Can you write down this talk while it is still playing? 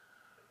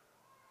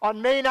On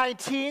May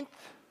 19th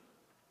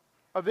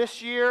of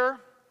this year,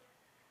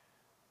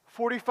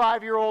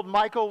 45-year-old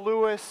Michael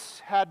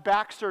Lewis had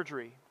back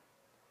surgery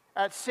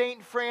at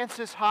St.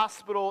 Francis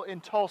Hospital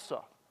in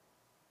Tulsa.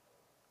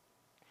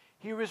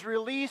 He was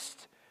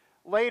released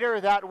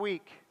later that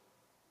week.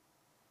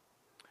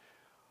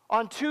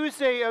 On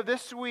Tuesday of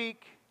this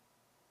week,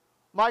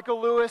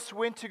 Michael Lewis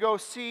went to go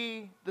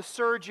see the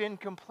surgeon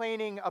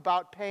complaining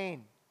about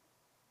pain.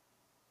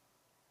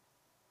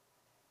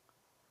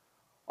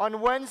 On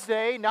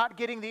Wednesday, not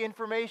getting the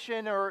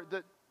information or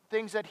the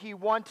things that he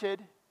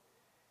wanted,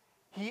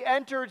 he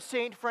entered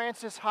St.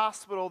 Francis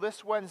Hospital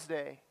this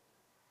Wednesday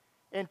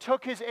and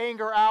took his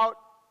anger out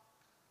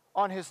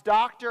on his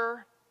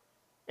doctor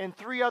and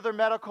 3 other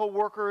medical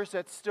workers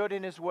that stood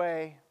in his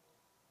way,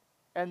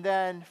 and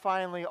then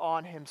finally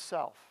on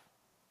himself.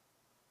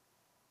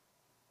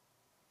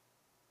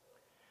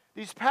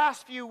 These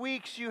past few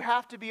weeks, you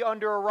have to be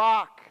under a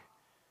rock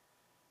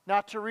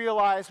not to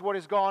realize what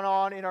has gone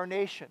on in our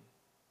nation.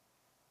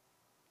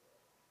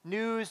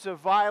 News of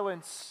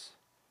violence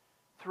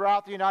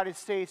throughout the United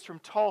States, from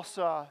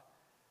Tulsa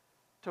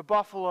to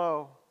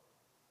Buffalo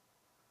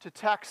to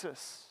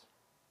Texas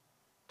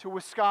to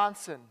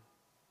Wisconsin.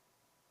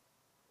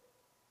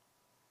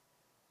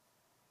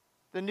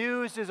 The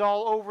news is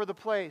all over the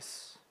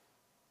place.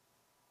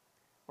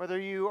 Whether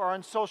you are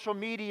on social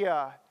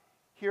media,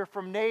 hear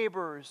from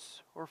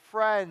neighbors or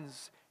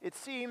friends, it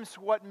seems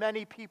what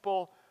many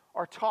people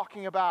are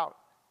talking about.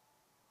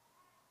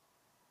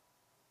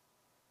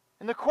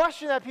 And the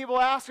question that people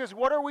ask is,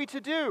 what are we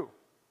to do?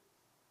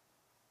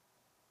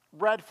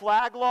 Red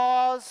flag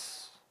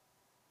laws,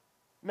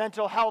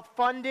 mental health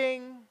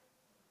funding,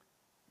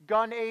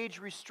 gun age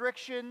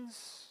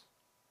restrictions.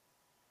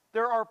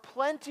 There are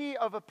plenty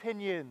of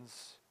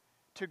opinions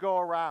to go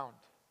around.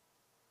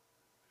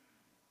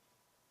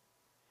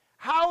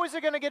 How is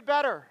it going to get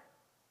better?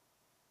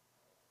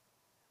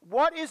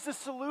 What is the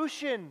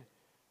solution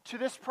to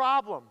this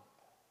problem?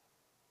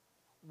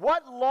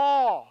 What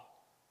law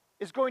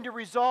is going to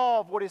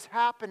resolve what is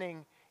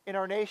happening in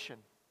our nation?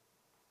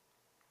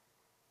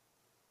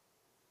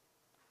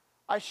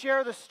 I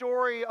share the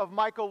story of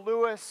Michael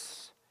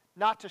Lewis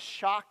not to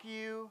shock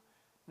you,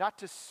 not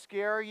to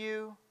scare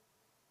you,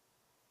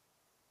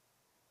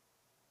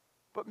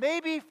 but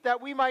maybe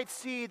that we might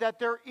see that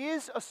there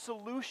is a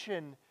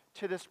solution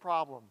to this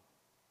problem.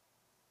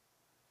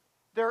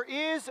 There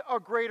is a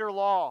greater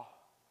law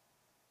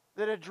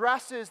that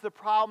addresses the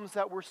problems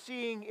that we're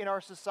seeing in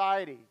our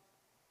society,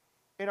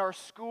 in our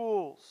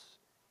schools,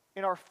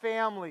 in our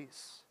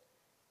families,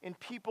 in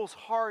people's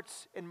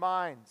hearts and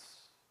minds.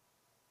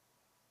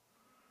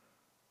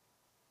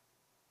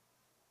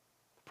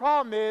 The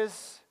problem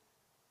is,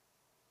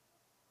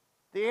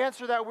 the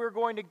answer that we're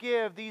going to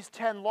give, these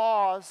 10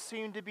 laws,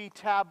 seem to be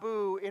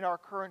taboo in our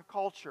current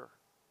culture.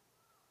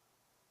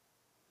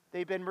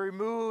 They've been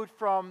removed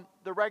from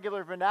the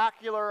regular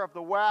vernacular of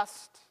the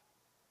West.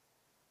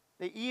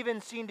 They even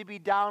seem to be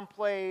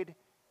downplayed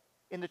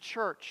in the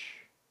church.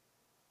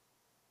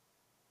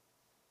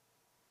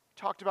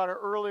 We talked about it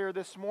earlier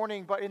this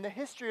morning, but in the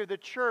history of the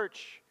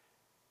church,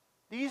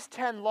 these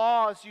 10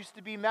 laws used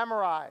to be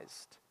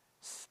memorized,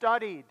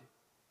 studied,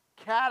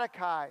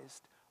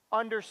 catechized,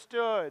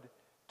 understood,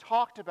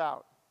 talked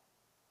about.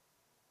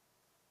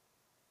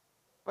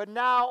 But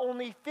now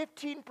only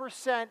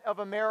 15% of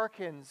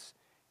Americans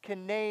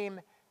can name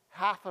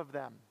half of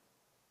them.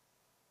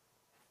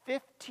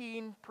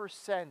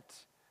 15%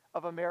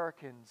 of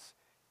Americans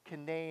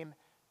can name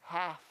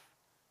half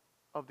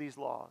of these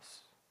laws.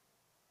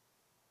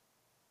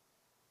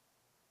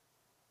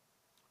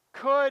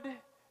 Could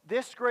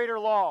this greater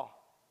law,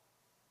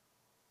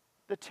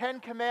 the 10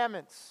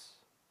 Commandments,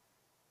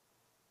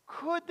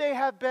 could they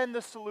have been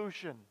the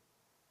solution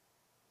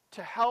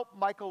to help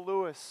Michael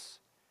Lewis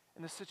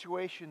in the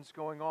situations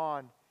going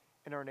on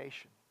in our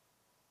nation?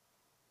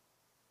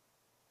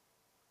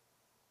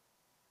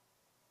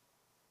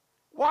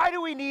 Why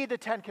do we need the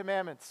 10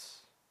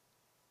 Commandments?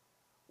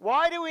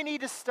 Why do we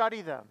need to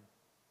study them?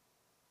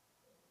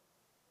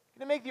 I'm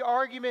going to make the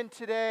argument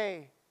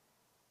today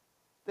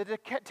that the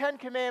 10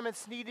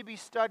 Commandments need to be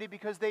studied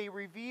because they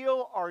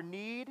reveal our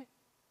need.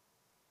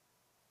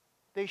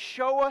 They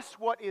show us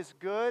what is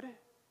good.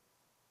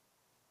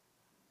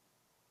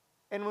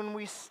 And when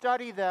we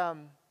study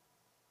them,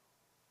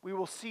 we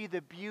will see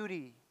the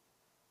beauty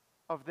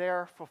of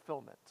their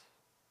fulfillment.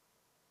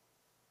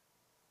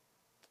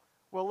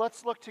 Well,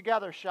 let's look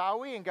together, shall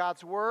we, in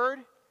God's Word.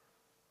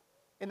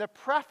 In the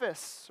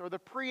preface or the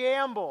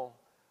preamble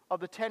of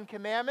the 10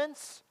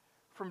 Commandments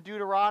from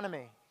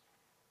Deuteronomy,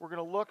 we're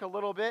going to look a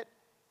little bit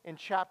in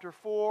chapter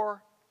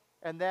 4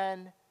 and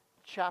then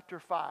chapter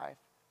 5.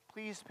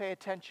 Please pay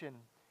attention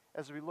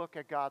as we look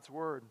at God's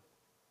Word.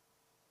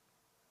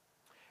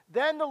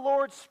 Then the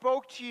Lord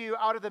spoke to you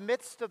out of the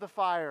midst of the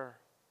fire.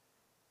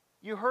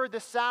 You heard the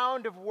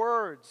sound of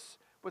words,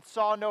 but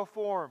saw no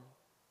form.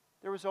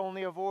 There was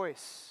only a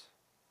voice.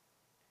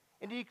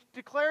 And he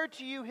declared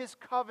to you his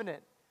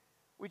covenant,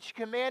 which he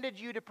commanded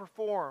you to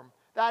perform.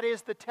 That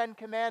is the 10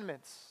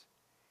 Commandments.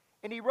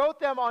 And he wrote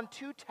them on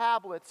 2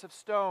 tablets of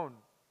stone.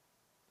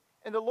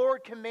 And the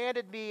Lord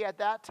commanded me at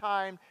that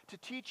time to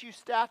teach you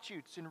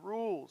statutes and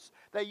rules,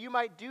 that you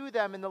might do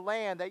them in the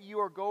land that you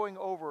are going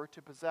over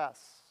to possess.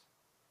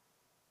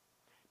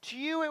 To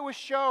you it was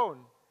shown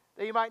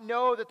that you might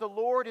know that the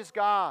Lord is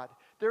God.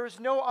 There is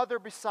no other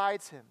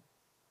besides him.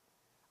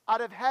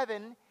 Out of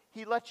heaven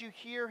he let you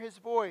hear his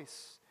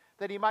voice,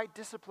 that he might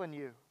discipline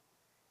you.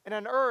 And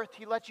on earth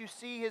he let you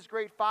see his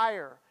great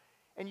fire,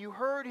 and you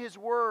heard his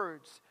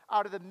words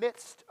out of the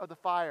midst of the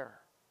fire.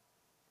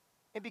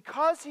 And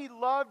because he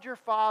loved your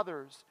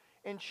fathers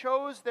and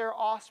chose their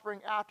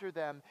offspring after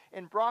them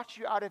and brought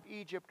you out of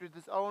Egypt with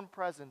his own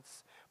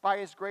presence by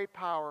his great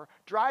power,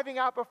 driving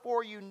out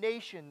before you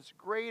nations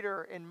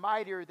greater and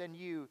mightier than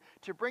you,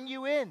 to bring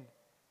you in,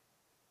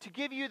 to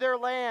give you their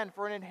land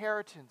for an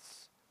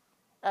inheritance.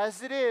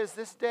 As it is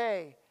this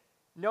day,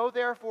 know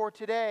therefore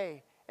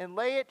today, and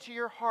lay it to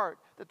your heart,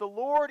 that the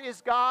Lord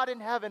is God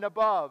in heaven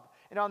above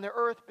and on the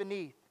earth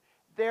beneath.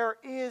 There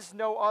is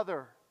no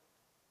other.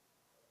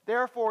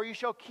 Therefore you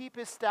shall keep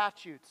his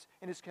statutes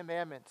and his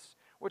commandments,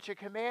 which I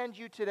command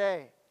you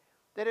today,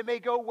 that it may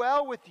go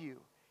well with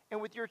you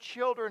and with your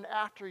children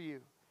after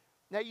you,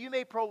 that you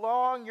may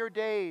prolong your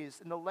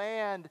days in the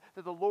land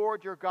that the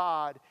Lord your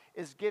God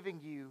is giving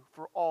you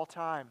for all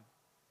time.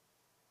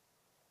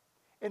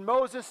 And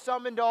Moses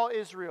summoned all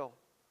Israel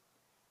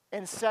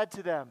and said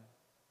to them,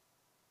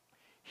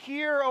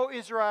 Hear, O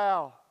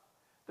Israel,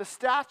 the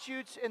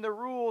statutes and the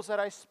rules that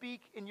I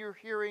speak in your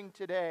hearing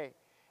today,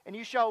 and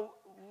you shall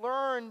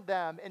learn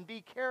them and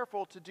be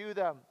careful to do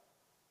them.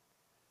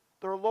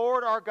 The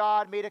Lord our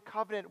God made a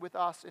covenant with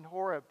us in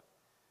Horeb.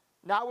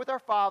 Not with our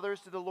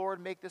fathers did the Lord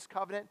make this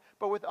covenant,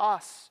 but with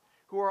us,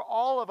 who are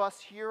all of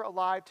us here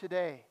alive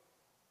today.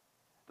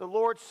 The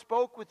Lord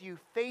spoke with you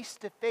face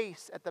to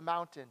face at the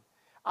mountain,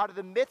 out of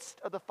the midst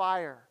of the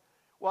fire,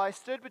 while I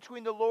stood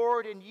between the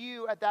Lord and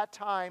you at that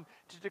time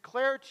to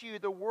declare to you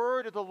the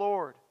word of the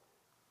Lord.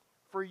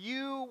 For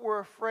you were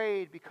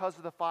afraid because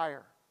of the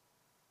fire,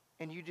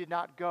 and you did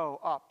not go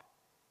up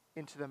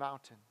into the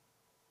mountain.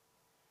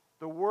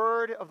 The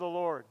word of the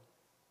Lord.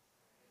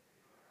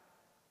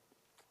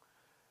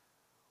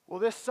 Well,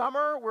 this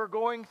summer we're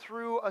going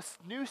through a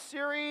new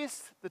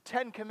series, the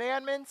 10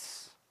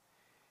 Commandments,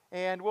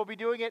 and we'll be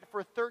doing it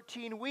for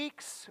 13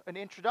 weeks, an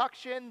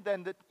introduction,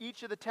 then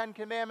each of the 10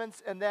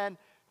 Commandments, and then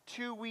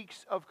 2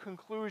 weeks of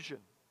conclusion.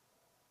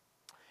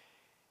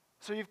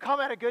 So you've come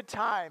at a good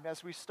time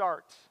as we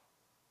start.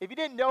 If you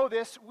didn't know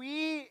this,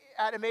 we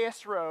at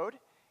Emmaus Road,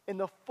 in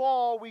the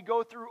fall, we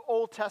go through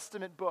Old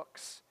Testament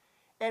books,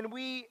 and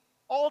we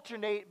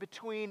alternate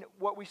between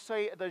what we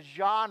say the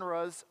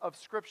genres of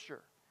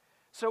Scripture.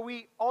 So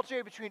we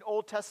alternate between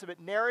Old Testament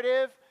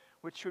narrative,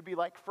 which would be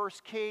like 1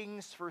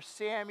 Kings, 1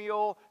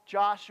 Samuel,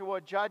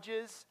 Joshua,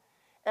 Judges,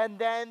 and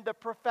then the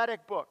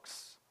prophetic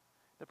books.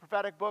 The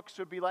prophetic books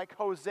would be like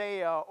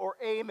Hosea or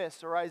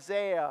Amos or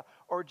Isaiah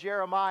or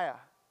Jeremiah.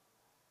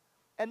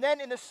 And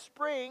then in the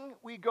spring,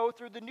 we go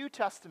through the New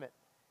Testament.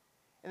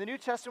 In the New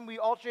Testament, we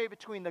alternate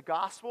between the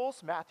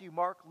Gospels, Matthew,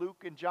 Mark,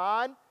 Luke, and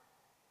John,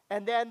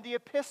 and then the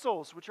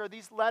epistles, which are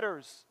these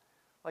letters,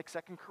 like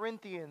 2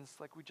 Corinthians,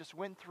 like we just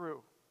went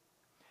through.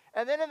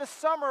 And then in the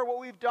summer, what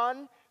we've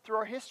done through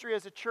our history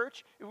as a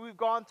church, is we've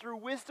gone through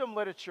wisdom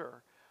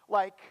literature,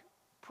 like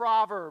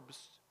Proverbs,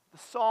 the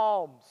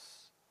Psalms,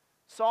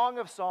 Song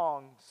of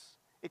Songs,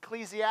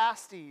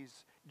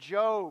 Ecclesiastes,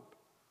 Job.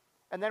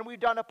 And then we've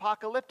done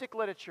apocalyptic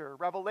literature,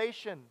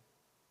 Revelation.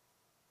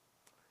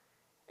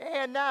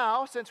 And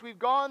now, since we've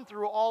gone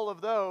through all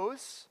of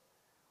those,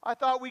 I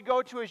thought we'd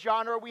go to a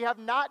genre we have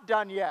not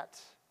done yet,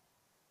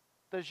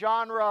 the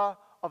genre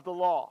of the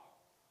law.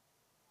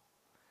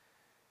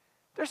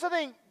 There's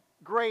something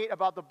great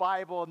about the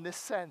Bible in this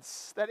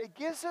sense, that it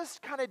gives us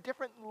kind of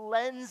different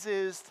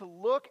lenses to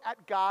look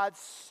at God's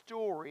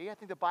story. I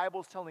think the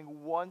Bible is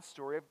telling one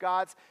story of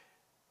God's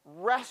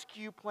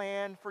rescue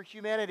plan for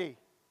humanity.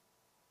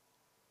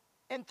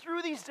 And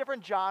through these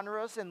different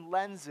genres and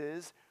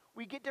lenses,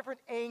 we get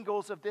different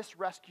angles of this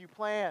rescue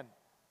plan.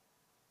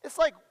 It's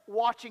like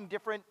watching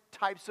different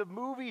types of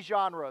movie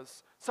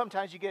genres.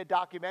 Sometimes you get a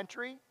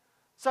documentary,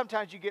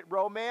 sometimes you get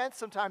romance,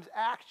 sometimes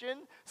action,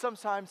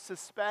 sometimes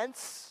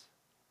suspense.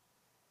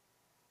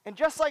 And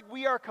just like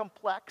we are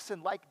complex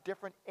and like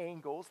different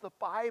angles, the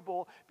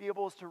Bible be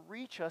able to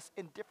reach us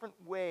in different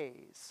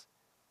ways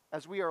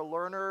as we are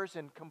learners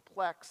and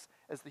complex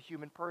as the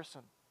human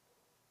person.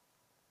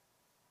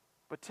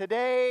 But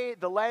today,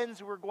 the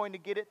lens we're going to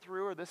get it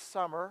through, or this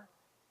summer,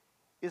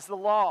 is the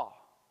law.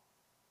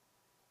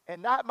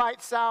 And that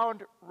might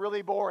sound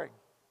really boring.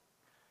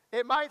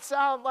 It might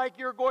sound like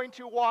you're going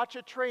to watch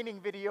a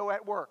training video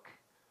at work.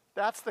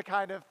 That's the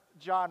kind of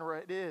genre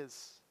it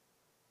is.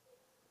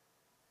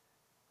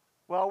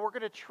 Well, we're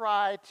going to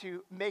try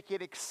to make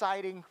it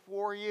exciting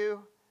for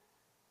you.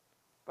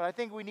 But I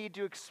think we need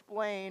to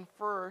explain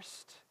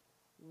first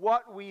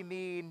what we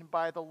mean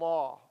by the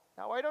law.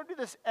 Now, I don't do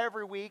this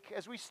every week.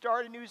 As we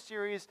start a new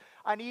series,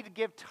 I need to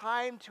give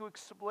time to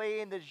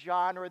explain the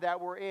genre that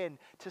we're in,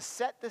 to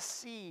set the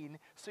scene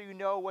so you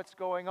know what's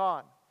going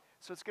on.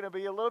 So it's going to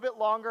be a little bit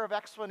longer of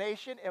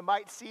explanation. It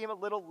might seem a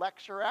little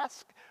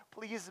lecture-esque.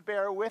 Please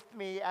bear with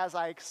me as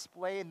I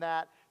explain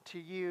that to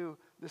you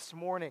this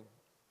morning.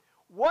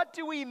 What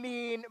do we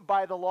mean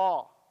by the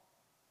law?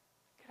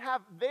 It can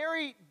have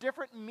very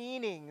different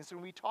meanings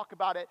when we talk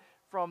about it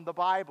from the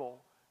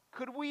Bible.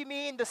 Could we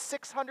mean the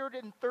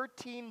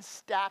 613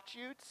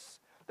 statutes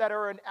that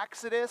are in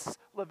Exodus,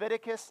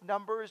 Leviticus,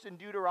 Numbers, and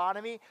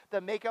Deuteronomy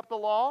that make up the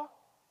law?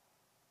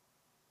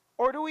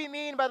 Or do we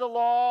mean by the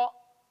law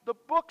the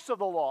books of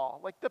the law,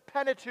 like the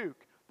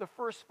Pentateuch, the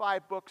first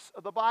 5 books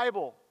of the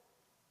Bible?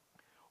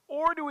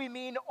 Or do we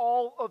mean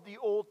all of the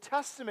Old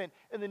Testament?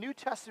 In the New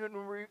Testament,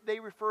 when they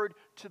referred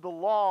to the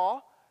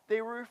law,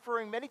 they were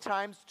referring many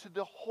times to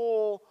the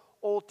whole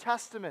Old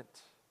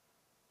Testament.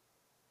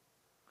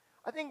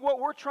 I think what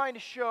we're trying to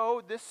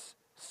show this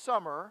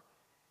summer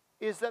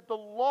is that the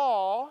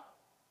law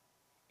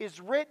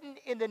is written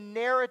in the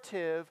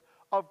narrative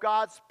of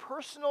God's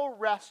personal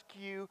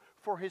rescue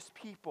for his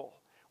people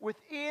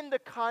within the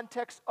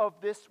context of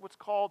this, what's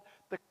called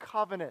the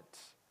covenant.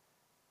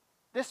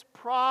 This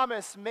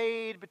promise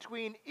made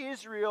between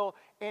Israel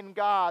and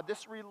God,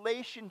 this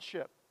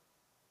relationship.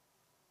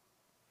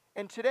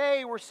 And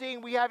today we're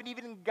seeing we haven't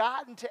even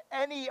gotten to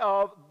any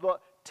of the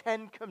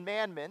 10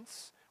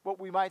 commandments, what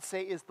we might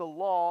say is the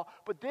law,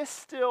 but this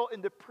still in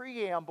the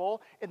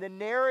preamble, in the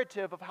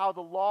narrative of how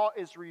the law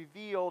is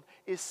revealed,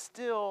 is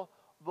still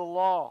the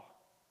law.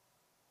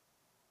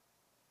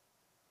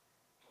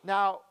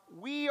 Now,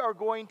 we are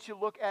going to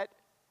look at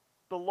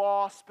the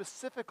law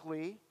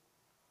specifically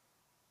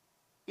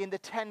in the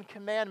 10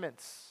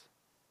 Commandments.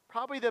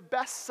 Probably the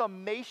best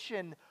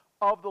summation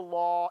of the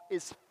law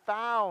is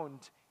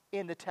found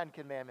in the 10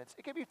 Commandments.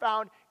 It can be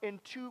found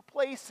in 2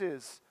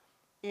 places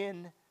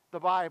in the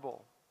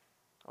Bible.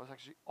 It was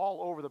actually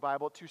all over the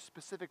Bible, 2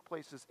 specific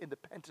places in the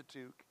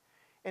Pentateuch.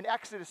 In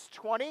Exodus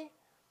 20,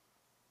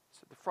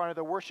 it's at the front of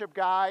the worship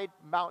guide,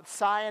 Mount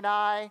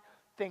Sinai.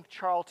 Think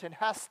Charlton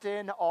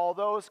Heston, all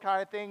those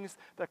kind of things,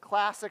 the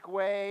classic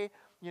way,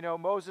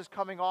 Moses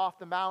coming off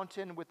the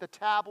mountain with the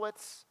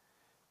tablets.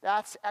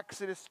 That's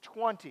Exodus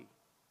 20.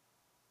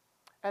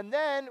 And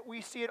then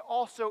we see it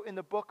also in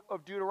the book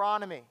of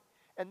Deuteronomy.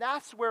 And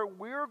that's where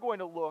we're going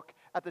to look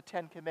at the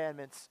 10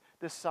 Commandments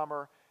this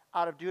summer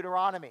out of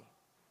Deuteronomy.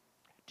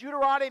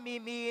 Deuteronomy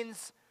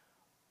means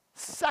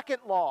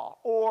second law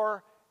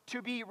or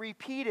to be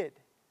repeated.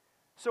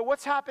 So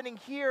what's happening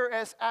here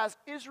as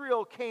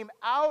Israel came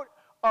out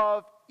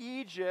of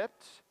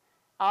Egypt,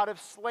 out of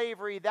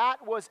slavery,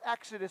 that was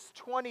Exodus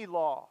 20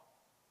 law.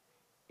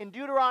 In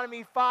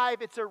Deuteronomy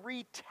 5, it's a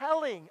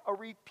retelling, a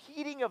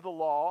repeating of the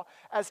law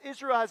as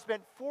Israel has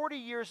spent 40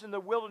 years in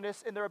the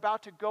wilderness and they're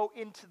about to go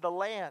into the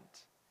land.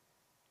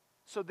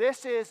 So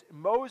this is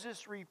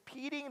Moses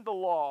repeating the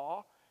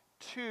law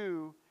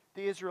to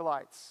the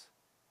Israelites.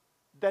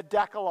 The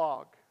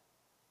Decalogue,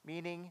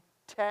 meaning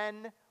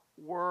 10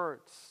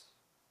 words.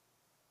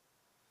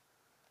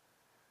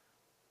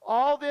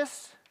 All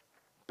this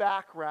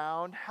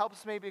background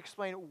helps maybe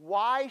explain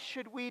why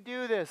should we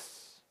do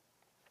this?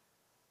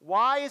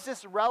 Why is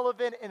this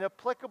relevant and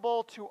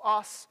applicable to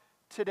us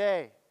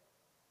today?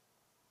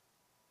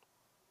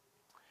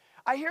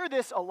 I hear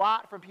this a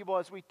lot from people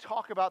as we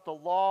talk about the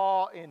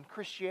law in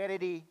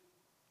Christianity.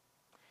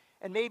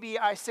 And maybe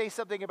I say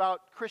something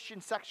about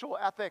Christian sexual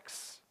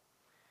ethics.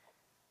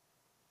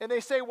 And they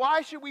say,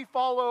 why should we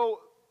follow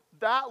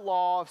that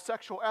law of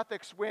sexual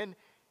ethics when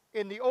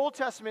in the Old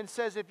Testament it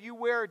says if you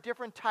wear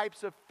different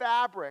types of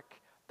fabric,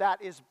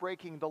 that is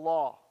breaking the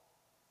law?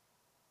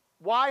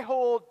 Why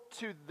hold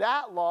to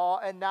that law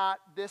and not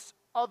this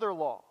other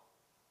law?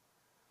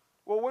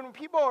 Well, when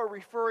people are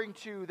referring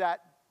to that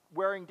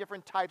wearing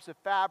different types of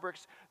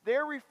fabrics,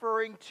 they're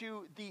referring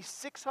to the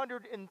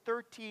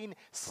 613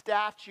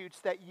 statutes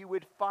that you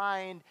would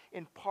find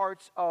in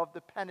parts of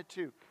the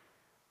Pentateuch.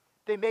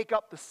 They make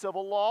up the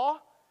civil law,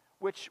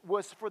 which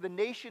was for the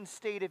nation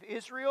state of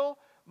Israel,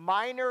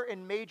 minor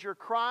and major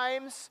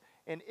crimes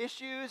and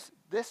issues.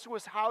 This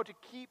was how to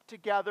keep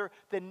together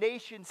the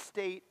nation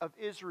state of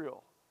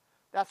Israel.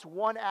 That's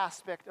one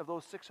aspect of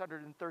those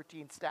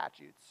 613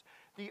 statutes.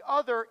 The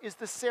other is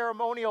the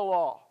ceremonial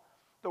law,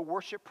 the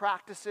worship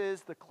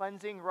practices, the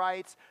cleansing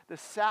rites, the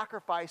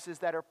sacrifices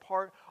that are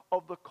part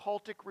of the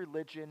cultic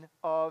religion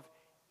of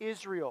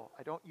Israel.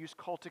 I don't use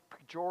cultic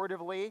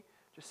pejoratively,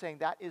 just saying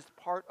that is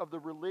part of the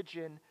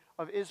religion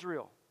of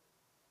Israel.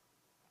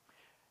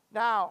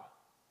 Now,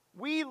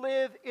 we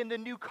live in the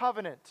new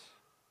covenant,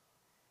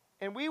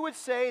 and we would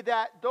say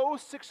that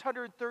those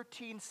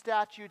 613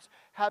 statutes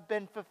have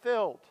been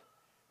fulfilled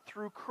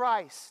through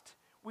Christ.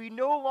 We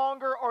no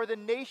longer are the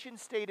nation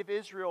state of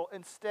Israel.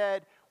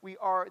 Instead, we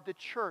are the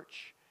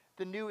church,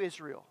 the new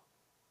Israel.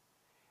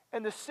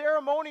 And the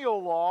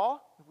ceremonial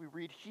law, if we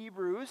read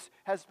Hebrews,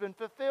 has been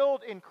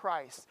fulfilled in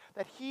Christ,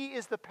 that he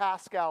is the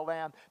Paschal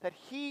Lamb, that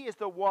he is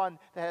the one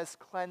that has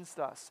cleansed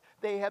us.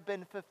 They have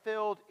been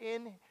fulfilled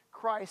in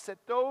Christ,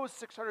 that those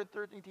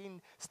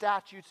 613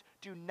 statutes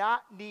do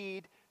not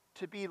need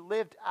to be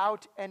lived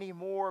out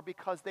anymore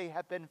because they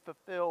have been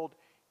fulfilled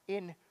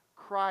in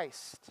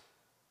Christ.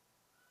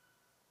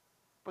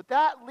 But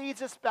that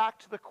leads us back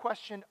to the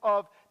question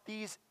of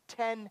these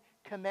 10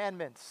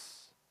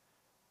 commandments,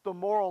 the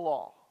moral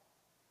law.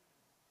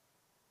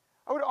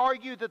 I would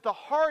argue that the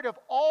heart of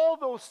all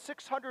those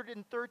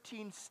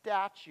 613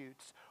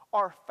 statutes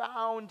are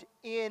found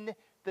in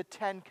the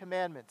 10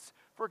 commandments.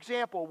 For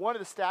example, one of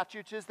the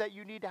statutes is that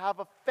you need to have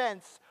a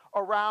fence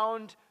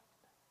around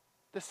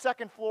the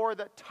second floor,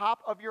 the top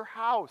of your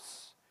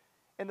house.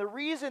 And the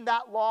reason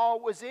that law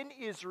was in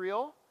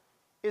Israel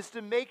is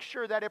to make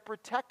sure that it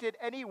protected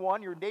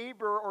anyone, your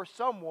neighbor or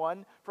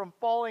someone, from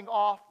falling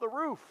off the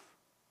roof.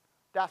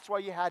 That's why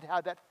you had to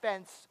have that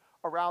fence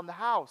around the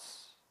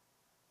house.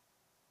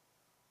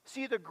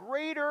 See, the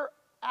greater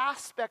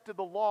aspect of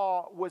the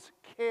law was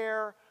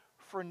care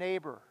for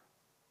neighbor.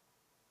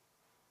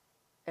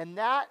 And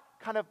that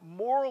kind of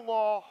moral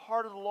law,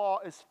 heart of the law,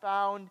 is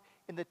found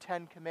in the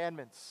 10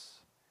 Commandments.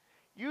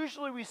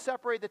 Usually we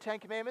separate the 10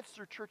 Commandments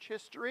through church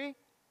history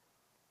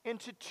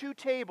into two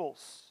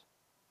tables.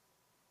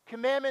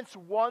 Commandments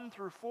 1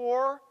 through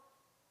 4,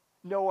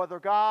 no other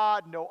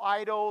God, no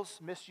idols,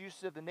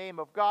 misuse of the name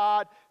of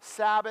God,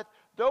 Sabbath.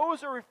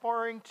 Those are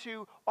referring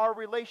to our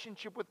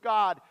relationship with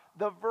God,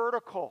 the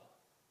vertical.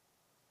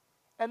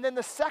 And then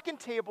the second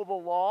table of the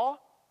law,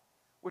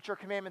 which are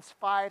commandments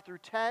 5 through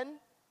 10,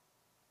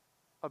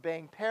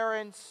 obeying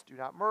parents, do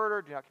not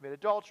murder, do not commit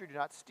adultery, do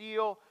not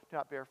steal, do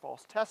not bear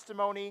false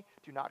testimony,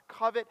 do not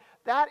covet.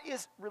 That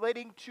is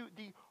relating to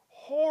the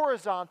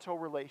horizontal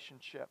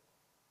relationship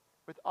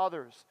with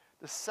others,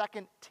 the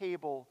second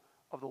table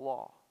of the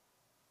law.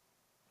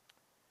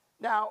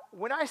 Now,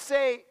 when I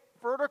say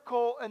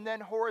vertical and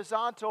then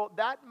horizontal,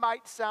 that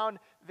might sound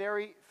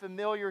very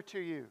familiar to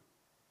you.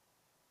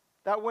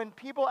 That when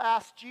people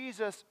ask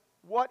Jesus,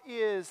 what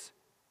is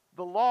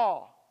the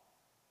law?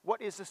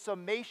 What is the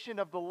summation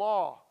of the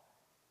law?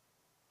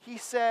 He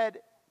said,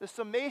 the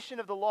summation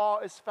of the law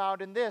is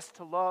found in this: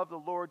 to love the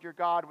Lord your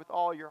God with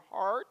all your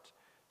heart,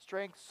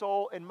 strength,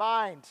 soul, and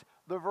mind,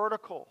 the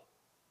vertical.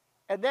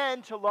 And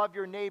then to love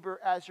your neighbor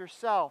as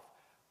yourself,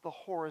 the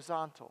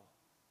horizontal.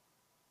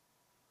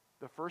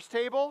 The first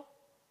table,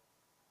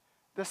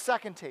 the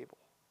second table.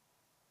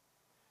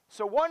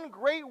 So one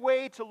great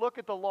way to look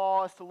at the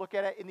law is to look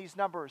at it in these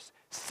numbers: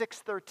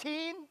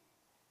 6:13,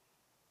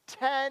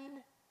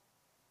 10,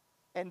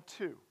 and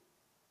 2.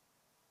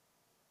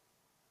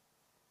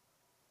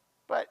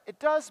 But it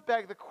does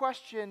beg the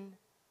question,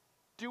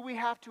 do we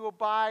have to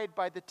abide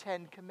by the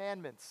 10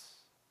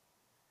 Commandments?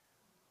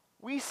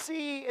 We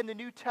see in the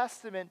New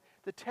Testament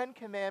the 10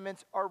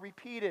 Commandments are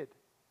repeated.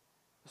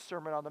 The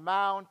Sermon on the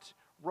Mount,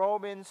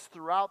 Romans,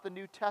 throughout the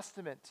New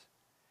Testament,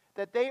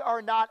 that they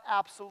are not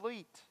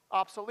obsolete.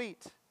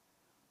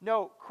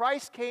 No,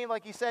 Christ came,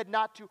 like he said,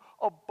 not to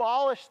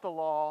abolish the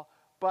law,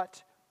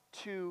 but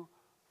to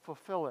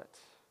fulfill it.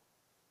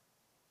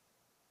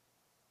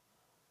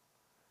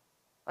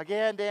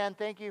 Again, Dan,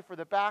 thank you for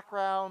the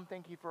background.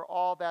 Thank you for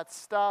all that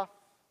stuff.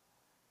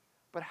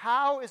 But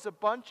how is a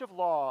bunch of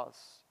laws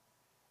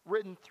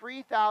written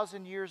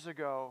 3,000 years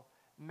ago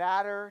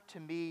matter to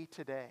me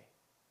today?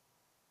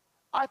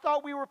 I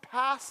thought we were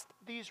past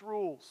these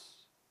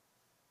rules.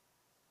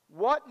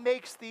 What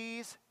makes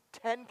these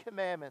 10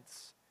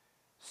 commandments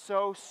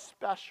so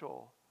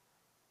special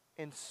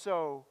and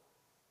so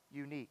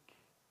unique?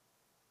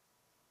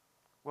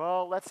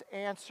 Well, let's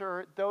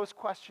answer those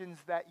questions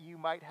that you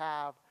might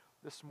have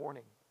this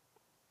morning.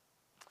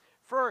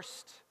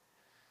 First,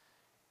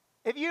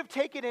 if you've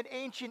taken an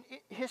ancient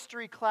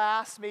history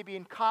class, maybe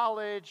in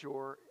college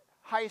or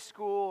high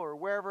school or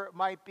wherever it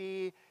might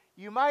be,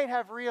 you might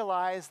have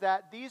realized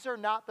that these are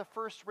not the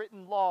first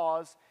written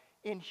laws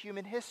in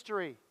human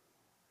history.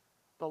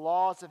 The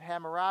laws of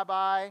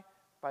Hammurabi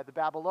by the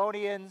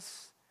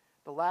Babylonians,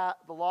 the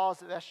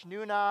laws of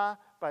Eshnunna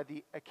by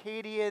the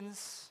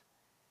Akkadians.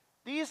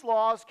 These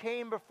laws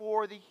came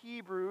before the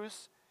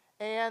Hebrews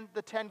and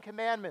the 10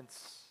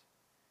 Commandments.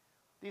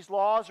 These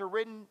laws are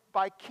written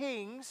by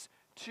kings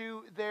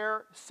to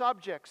their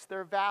subjects,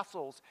 their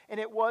vassals, and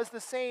it was the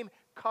same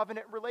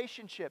covenant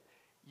relationship.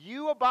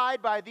 You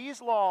abide by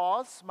these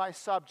laws, my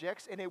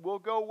subjects, and it will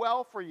go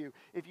well for you.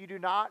 If you do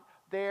not,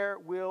 there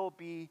will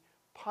be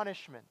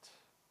punishment.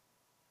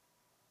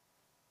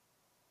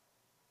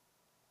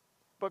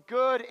 But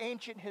good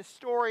ancient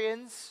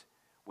historians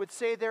would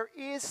say there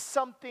is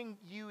something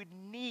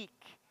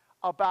unique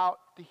about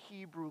the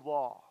Hebrew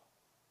law.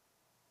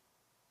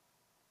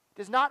 It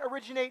does not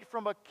originate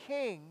from a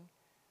king,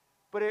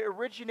 but it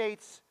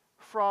originates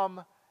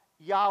from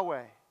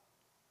Yahweh,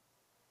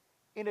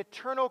 an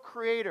eternal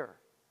creator.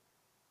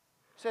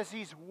 It says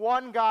he's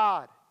one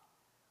God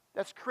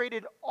that's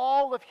created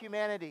all of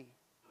humanity.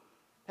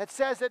 That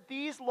says that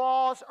these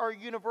laws are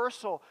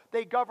universal.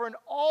 They govern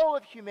all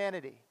of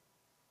humanity.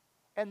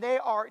 And they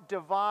are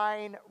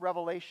divine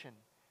revelation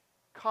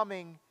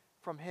coming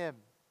from him.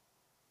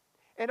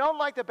 And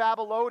unlike the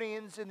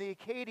Babylonians and the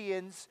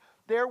Akkadians,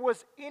 there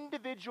was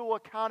individual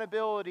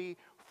accountability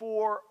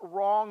for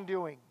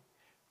wrongdoing.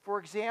 For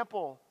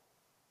example,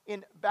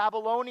 in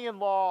Babylonian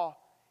law,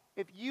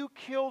 if you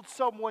killed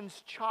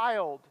someone's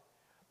child,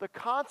 the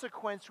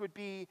consequence would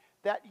be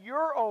that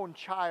your own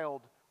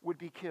child would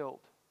be killed.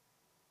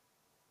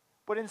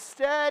 But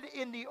instead,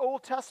 in the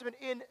Old Testament,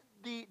 in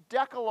the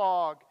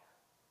Decalogue,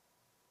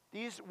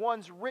 these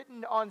ones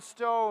written on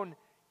stone,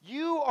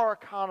 you are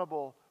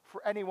accountable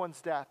for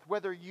anyone's death,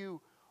 whether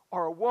you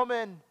are a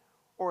woman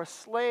or a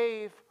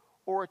slave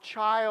or a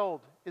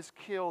child is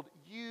killed.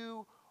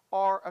 You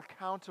are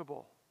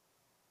accountable.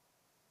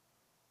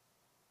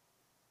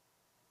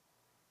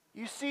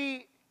 You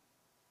see,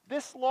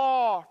 this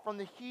law from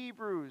the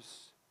Hebrews,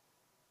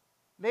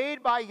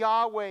 made by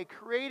Yahweh,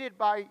 created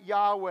by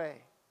Yahweh,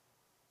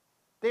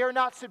 they are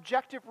not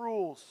subjective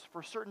rules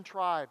for certain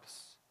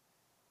tribes.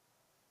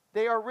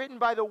 They are written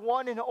by the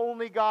one and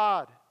only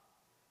God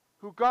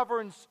who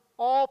governs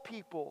all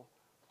people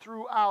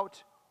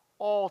throughout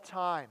all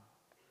time.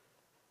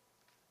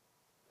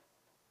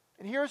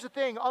 And here's the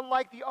thing,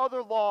 unlike the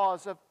other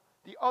laws of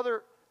the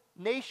other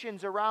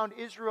nations around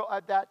Israel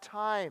at that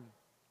time,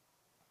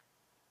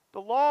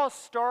 the laws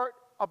start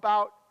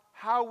about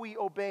how we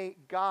obey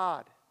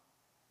God.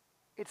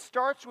 It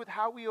starts with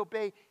how we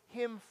obey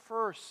Him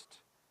first,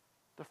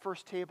 the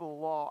first table of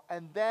law,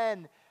 and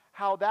then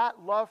how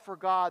that love for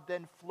God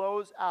then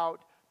flows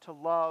out to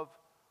love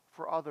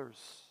for others.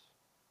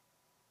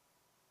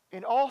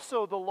 And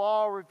also the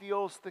law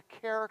reveals the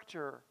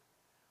character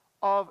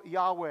of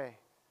Yahweh,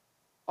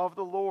 of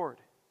the Lord.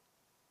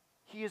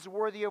 He is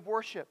worthy of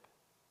worship.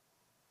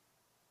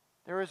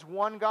 There is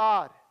one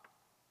God.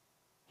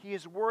 He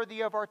is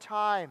worthy of our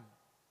time,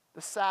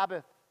 the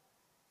Sabbath.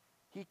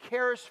 He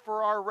cares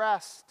for our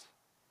rest.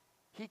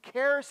 He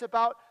cares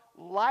about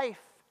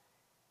life.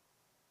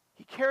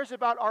 He cares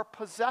about our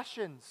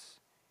possessions.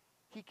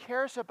 He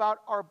cares about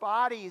our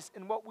bodies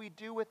and what we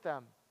do with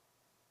them.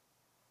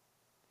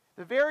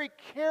 The very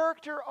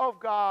character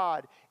of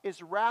God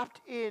is wrapped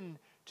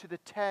into the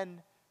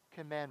 10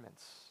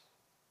 Commandments.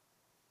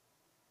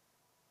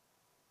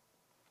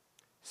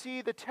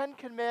 See, the 10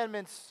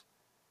 Commandments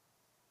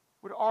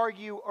would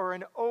argue are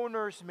an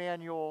owner's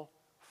manual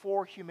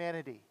for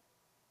humanity.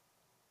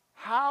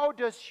 How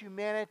does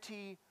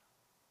humanity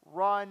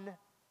run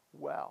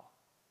well?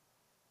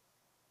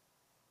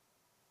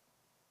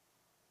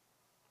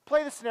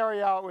 Play the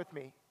scenario out with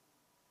me.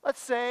 Let's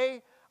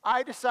say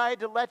I decide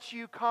to let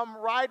you come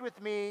ride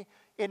with me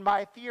in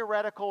my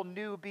theoretical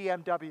new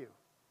BMW.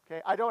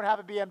 Okay, I don't have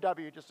a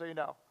BMW, just so you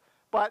know.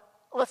 But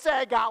let's say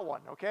I got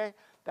one, okay?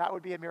 That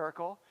would be a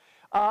miracle.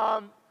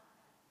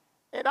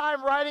 And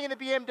I'm riding in the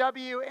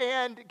BMW,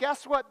 and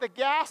guess what? The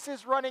gas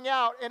is running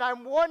out, and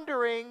I'm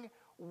wondering,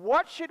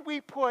 what should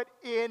we put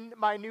in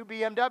my new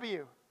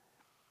BMW?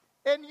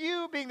 And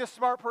you, being the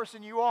smart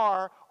person you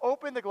are,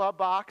 open the glove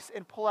box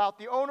and pull out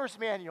the owner's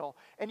manual.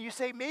 And you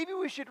say, maybe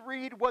we should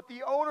read what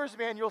the owner's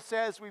manual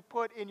says we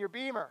put in your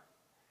Beamer.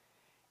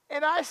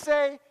 And I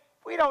say,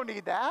 we don't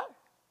need that.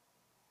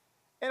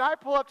 And I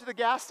pull up to the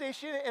gas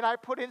station and I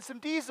put in some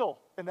diesel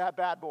in that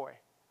bad boy.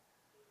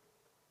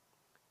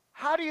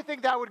 How do you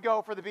think that would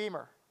go for the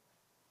Beamer?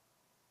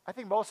 I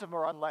think most of them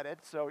are unleaded,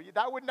 so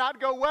that would not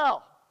go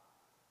well.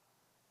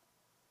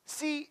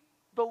 See,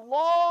 the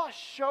law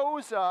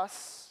shows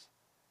us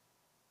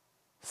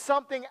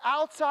something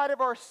outside of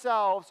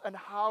ourselves and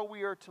how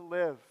we are to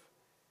live.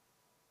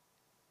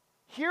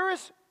 Here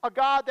is a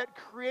God that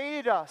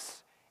created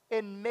us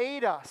and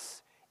made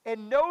us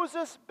and knows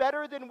us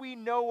better than we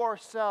know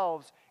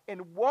ourselves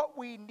and what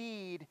we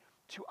need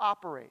to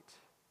operate.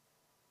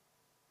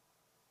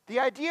 The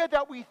idea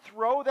that we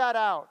throw that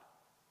out,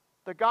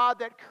 the God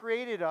that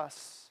created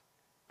us,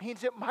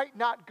 means it might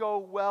not go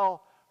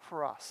well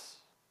for us.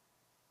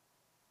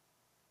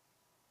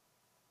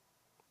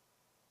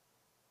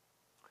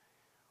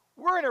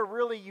 We're in a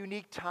really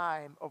unique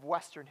time of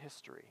Western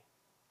history.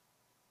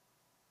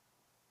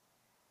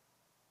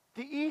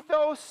 The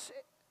ethos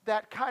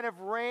that kind of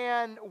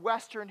ran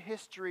Western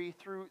history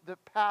through the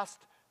past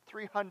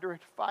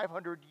 300,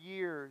 500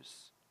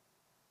 years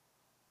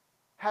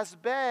has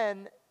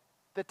been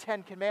the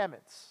 10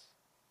 Commandments.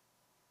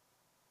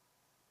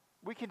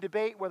 We can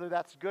debate whether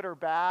that's good or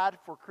bad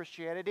for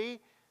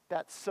Christianity,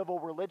 that civil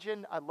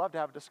religion. I'd love to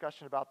have a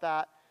discussion about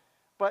that.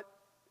 But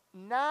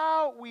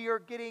now we are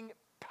getting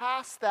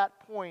past that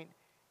point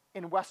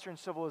in Western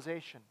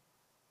civilization.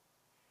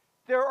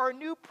 There are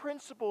new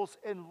principles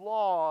and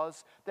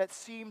laws that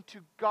seem to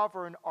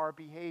govern our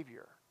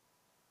behavior.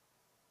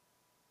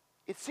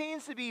 It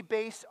seems to be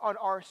based on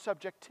our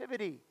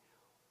subjectivity.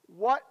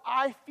 What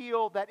I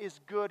feel that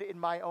is good in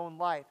my own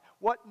life.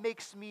 What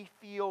makes me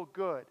feel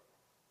good.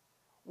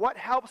 What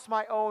helps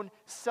my own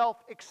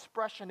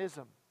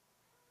self-expressionism.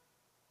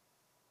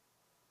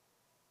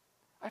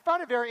 I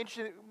found it very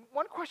interesting.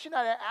 One question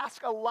that I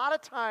ask a lot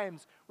of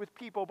times with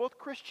people, both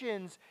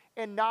Christians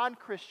and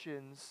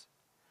non-Christians,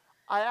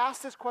 I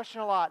ask this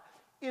question a lot.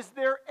 Is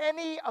there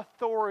any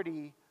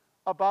authority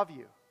above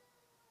you?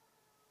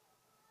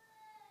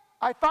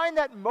 I find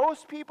that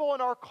most people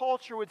in our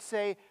culture would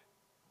say,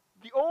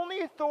 the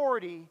only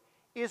authority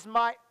is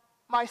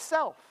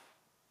myself.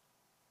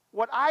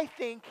 What I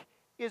think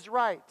is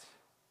right.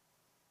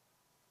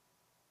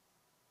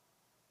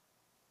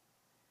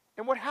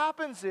 And what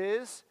happens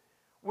is,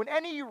 when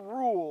any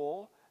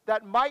rule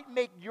that might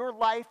make your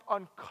life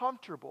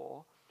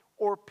uncomfortable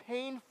or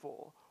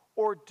painful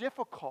or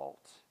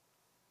difficult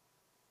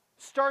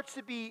starts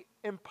to be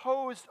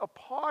imposed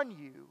upon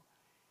you,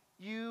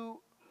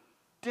 you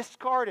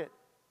discard it.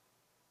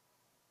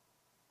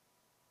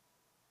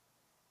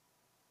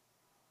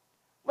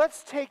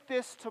 Let's take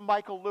this to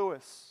Michael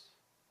Lewis.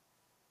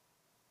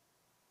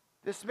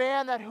 This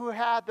man who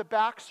had the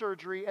back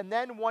surgery and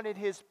then wanted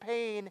his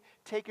pain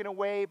taken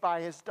away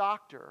by his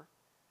doctor.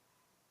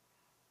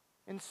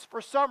 And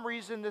for some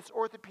reason, this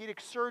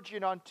orthopedic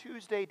surgeon on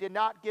Tuesday did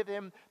not give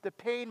him the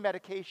pain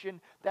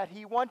medication that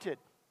he wanted.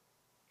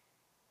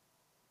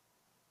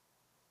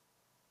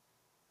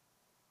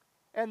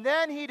 And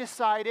then he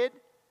decided,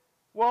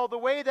 well, the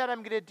way that I'm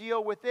going to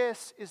deal with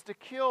this is to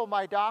kill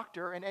my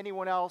doctor and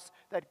anyone else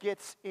that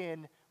gets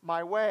in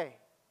my way.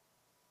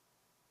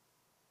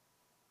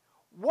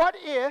 What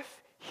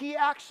if he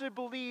actually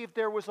believed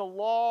there was a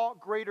law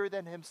greater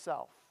than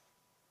himself?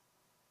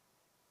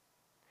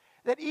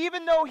 That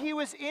even though he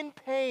was in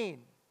pain,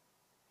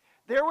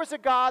 there was a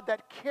God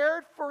that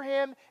cared for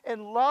him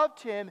and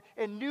loved him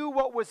and knew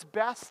what was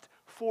best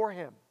for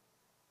him.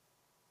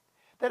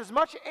 That as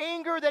much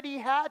anger that he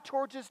had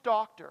towards his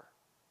doctor,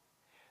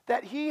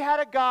 that he had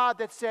a God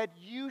that said,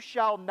 "You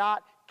shall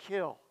not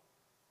kill."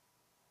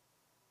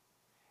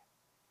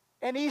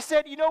 And he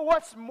said, you know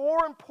what's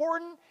more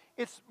important?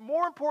 It's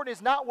more important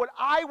is not what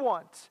I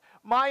want,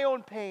 my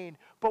own pain,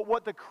 but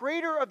what the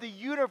creator of the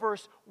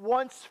universe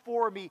wants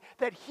for me,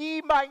 that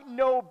he might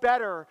know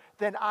better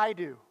than I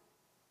do.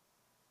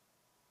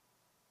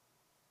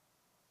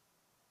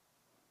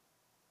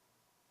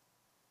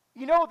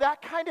 You know,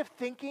 that kind of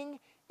thinking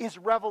is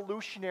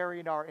revolutionary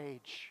in our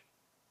age.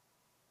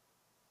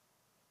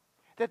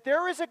 That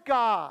there is a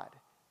God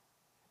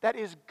that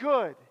is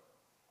good,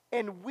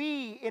 and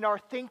we in our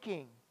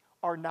thinking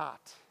are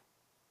not.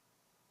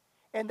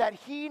 And that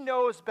he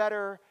knows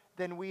better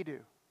than we do.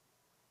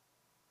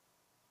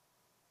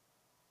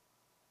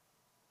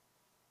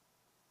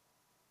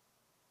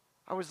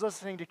 I was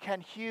listening to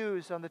Kent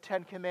Hughes on the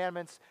Ten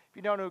Commandments. If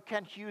you don't know who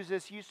Kent Hughes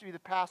is, he used to be the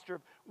pastor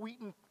of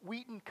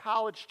Wheaton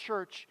College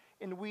Church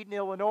in Wheaton,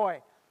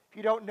 Illinois. If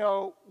you don't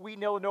know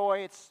Wheaton, Illinois,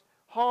 it's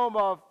home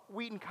of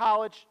Wheaton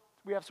College.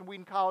 We have some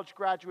Wheaton College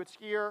graduates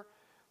here.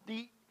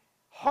 The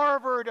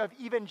Harvard of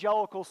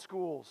evangelical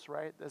schools,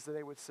 right? As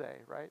they would say,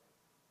 right?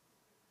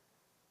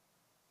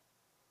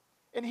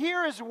 And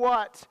here is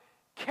what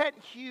Kent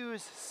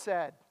Hughes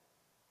said.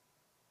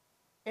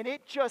 And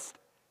it just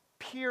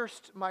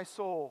pierced my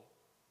soul.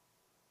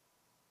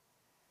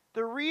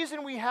 The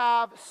reason we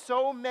have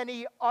so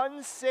many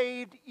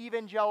unsaved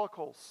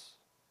evangelicals,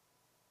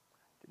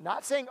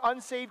 not saying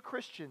unsaved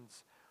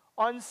Christians,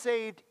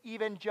 unsaved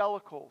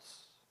evangelicals,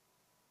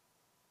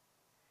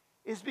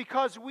 is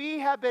because we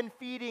have been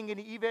feeding in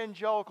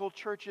evangelical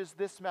churches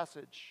this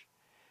message.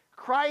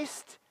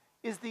 Christ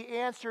is the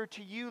answer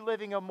to you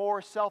living a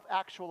more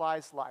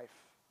self-actualized life,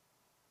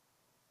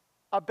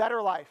 a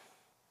better life,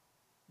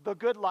 the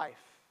good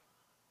life.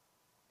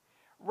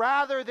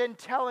 Rather than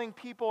telling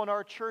people in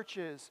our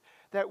churches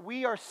that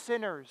we are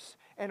sinners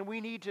and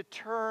we need to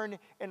turn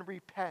and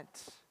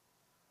repent.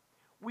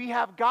 We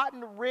have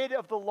gotten rid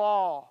of the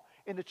law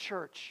in the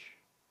church.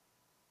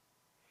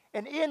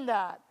 And in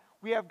that,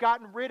 we have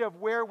gotten rid of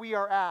where we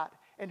are at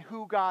and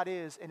who God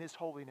is in His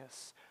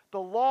holiness. The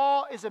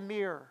law is a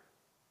mirror.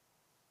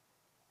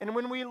 And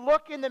when we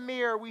look in the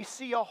mirror, we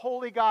see a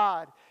holy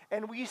God,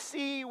 and we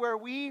see where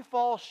we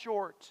fall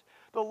short.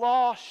 The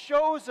law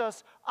shows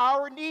us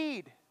our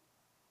need.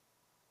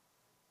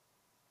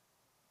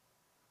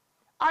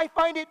 I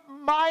find it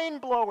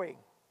mind-blowing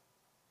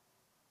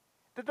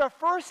that the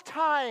first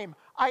time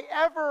I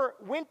ever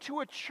went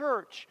to a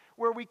church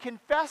where we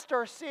confessed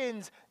our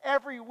sins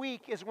every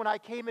week is when I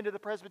came into the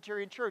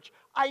Presbyterian church.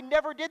 I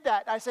never did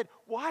that. I said,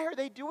 why are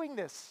they doing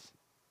this?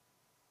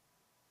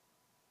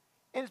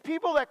 And it's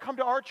people that come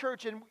to our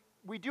church and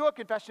we do a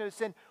confession of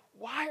sin.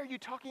 Why are you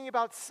talking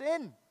about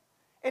sin?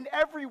 And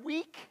every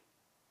week?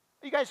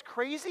 Are you guys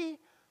crazy?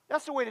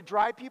 That's the way to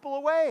drive people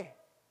away.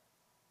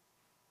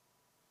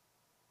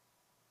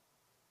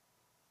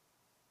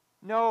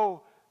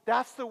 No,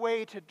 that's the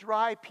way to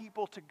drive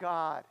people to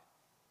God.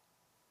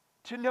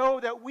 To know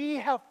that we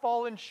have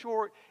fallen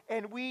short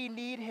and we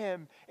need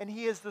Him, and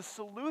He is the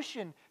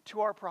solution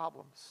to our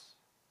problems.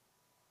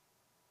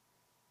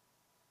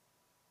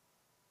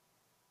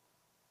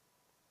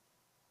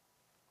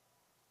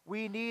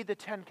 We need the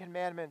Ten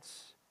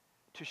Commandments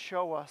to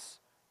show us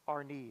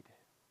our need.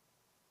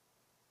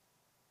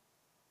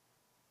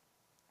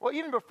 Well,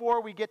 even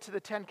before we get to the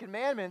Ten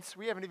Commandments,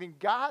 we haven't even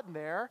gotten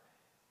there.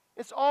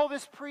 It's all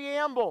this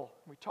preamble.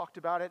 We talked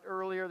about it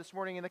earlier this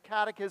morning in the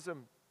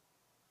Catechism.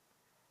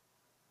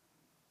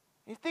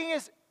 The thing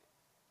is,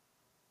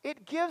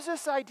 it gives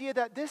us idea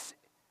that this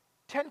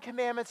Ten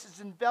Commandments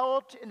is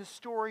enveloped in the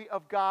story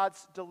of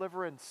God's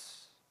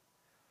deliverance.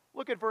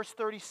 Look at verse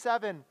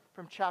 37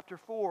 from chapter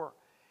 4.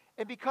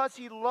 And because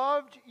He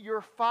loved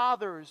your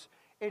fathers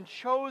and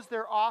chose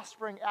their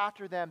offspring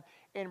after them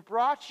and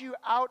brought you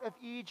out of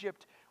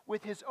Egypt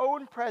with his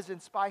own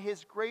presence by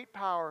his great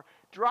power,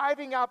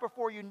 driving out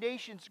before you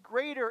nations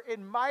greater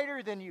and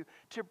mightier than you,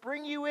 to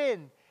bring you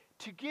in,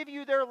 to give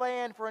you their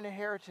land for an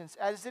inheritance,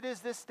 as it is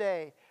this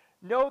day.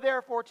 Know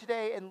therefore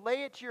today and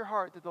lay it to your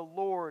heart that the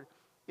Lord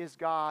is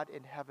God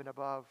in heaven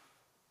above.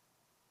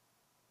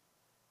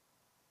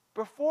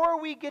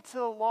 Before we get to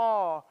the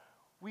law,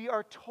 we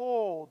are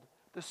told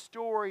the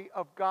story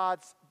of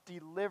God's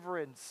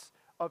deliverance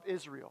of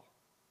Israel.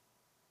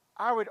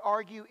 I would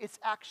argue it's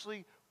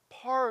actually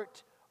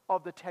part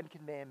of the Ten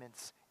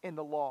Commandments in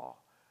the law,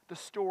 the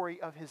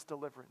story of his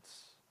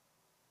deliverance.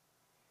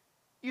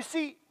 You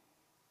see,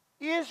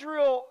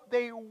 Israel,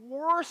 they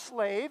were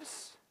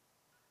slaves,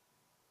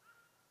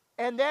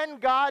 and then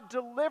God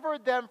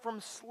delivered them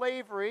from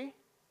slavery,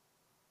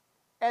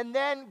 and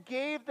then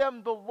gave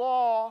them the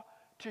law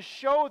to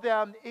show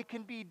them it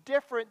can be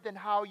different than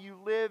how you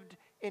lived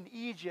in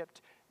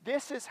Egypt.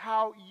 This is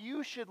how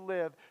you should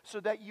live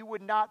so that you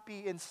would not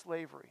be in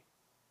slavery.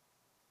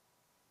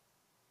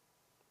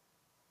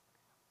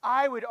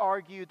 I would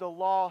argue the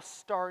law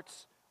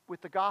starts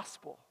with the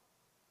gospel.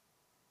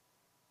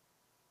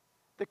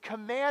 The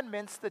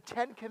commandments, the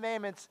 10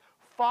 Commandments,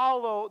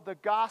 follow the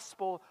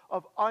gospel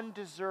of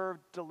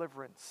undeserved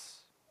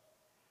deliverance.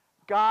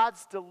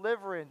 God's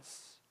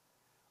deliverance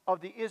of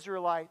the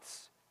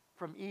Israelites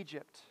from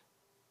Egypt.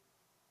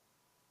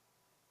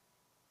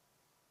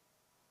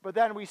 But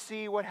then we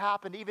see what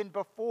happened even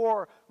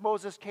before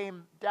Moses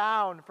came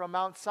down from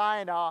Mount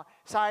Sinai.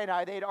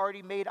 They had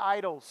already made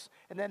idols,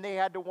 and then they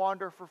had to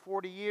wander for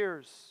 40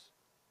 years.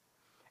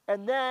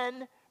 And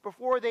then,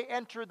 before they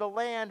enter the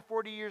land,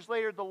 40 years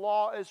later, the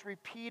law is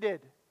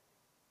repeated.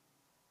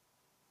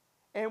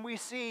 And we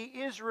see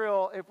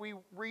Israel, if we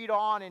read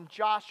on in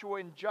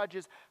Joshua and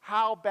Judges,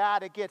 how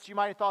bad it gets. You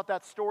might have thought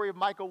that story of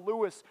Michael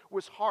Lewis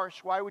was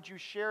harsh. Why would you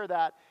share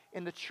that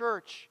in the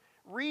church?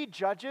 Read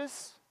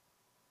Judges.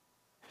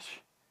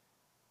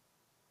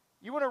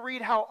 You want to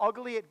read how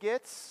ugly it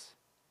gets?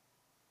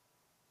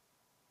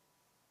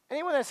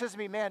 Anyone that says to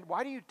me, man,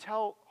 why do you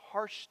tell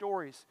harsh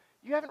stories?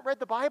 You haven't read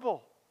the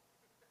Bible.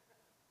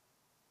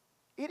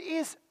 It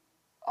is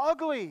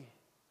ugly.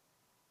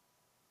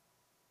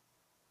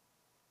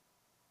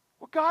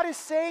 What God is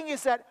saying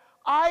is that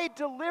I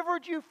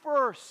delivered you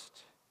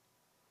first.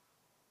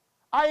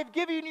 I have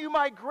given you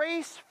my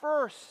grace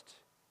first.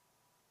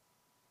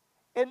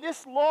 And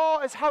this law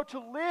is how to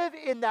live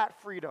in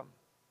that freedom,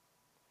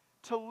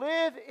 to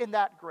live in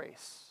that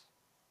grace.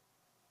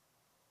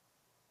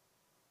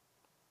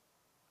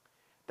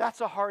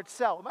 That's a hard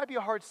sell. It might be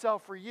a hard sell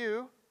for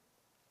you.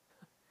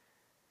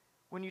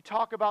 When you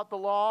talk about the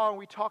law, and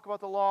we talk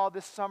about the law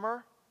this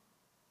summer,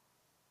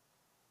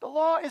 the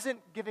law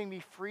isn't giving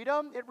me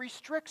freedom, it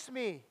restricts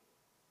me.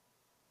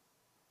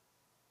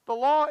 The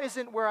law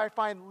isn't where I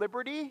find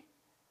liberty.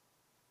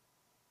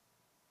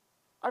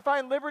 I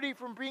find liberty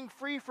from being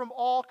free from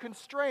all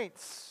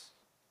constraints.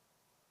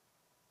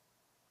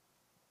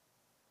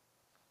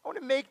 I want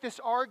to make this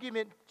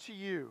argument to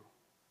you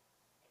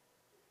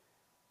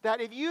that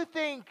if you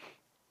think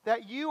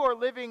that you are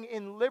living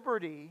in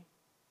liberty,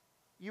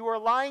 you are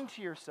lying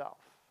to yourself.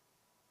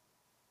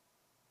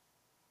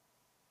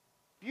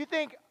 If you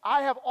think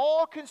I have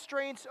all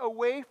constraints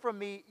away from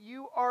me,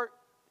 you are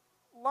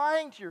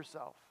lying to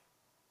yourself.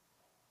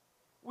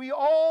 We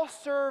all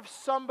serve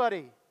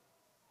somebody,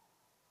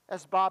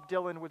 as Bob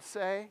Dylan would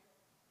say.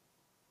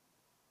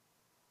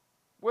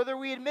 Whether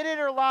we admit it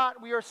or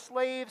not, we are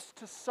slaves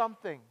to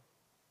something.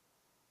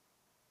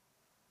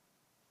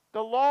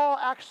 The law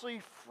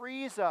actually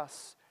frees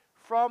us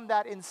from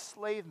that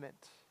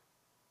enslavement.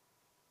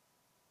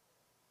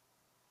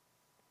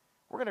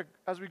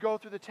 As we go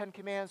through the 10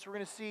 Commandments, we're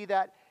going to see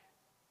that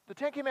the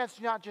 10 Commandments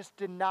do not just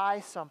deny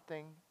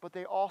something, but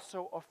they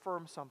also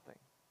affirm something.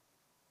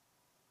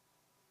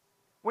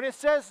 When it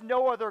says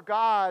no other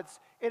gods,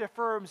 it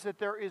affirms that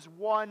there is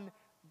one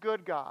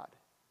good God.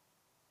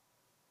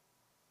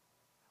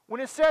 When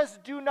it says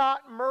do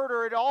not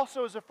murder, it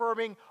also is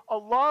affirming a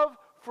love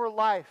for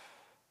life.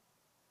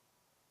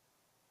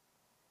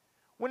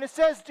 When it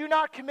says do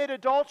not commit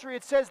adultery,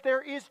 it says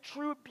there is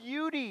true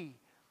beauty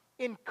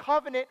in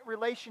covenant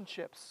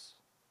relationships.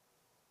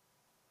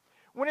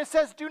 When it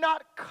says do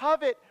not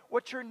covet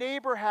what your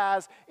neighbor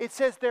has, it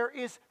says there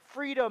is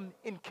freedom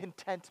in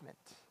contentment.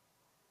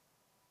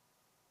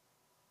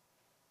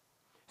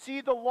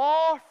 See, the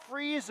law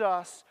frees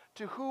us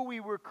to who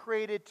we were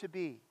created to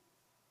be.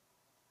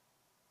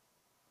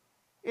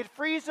 It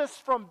frees us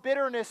from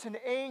bitterness and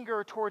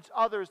anger towards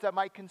others that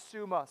might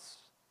consume us.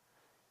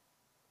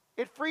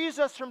 It frees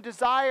us from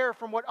desire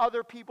from what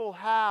other people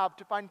have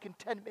to find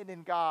contentment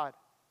in God.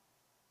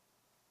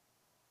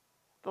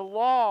 The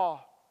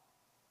law,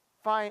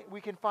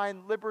 we can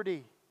find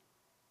liberty,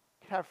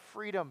 we can have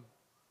freedom.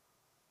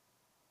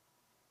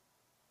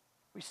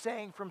 We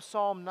sang from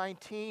Psalm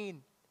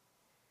 19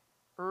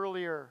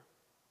 earlier.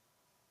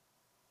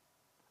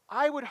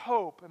 I would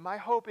hope, and my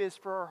hope is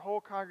for our whole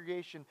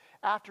congregation,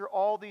 after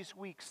all these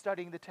weeks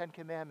studying the 10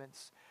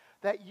 Commandments,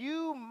 that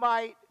you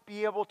might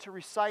be able to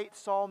recite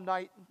Psalm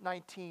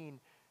 19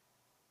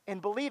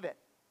 and believe it.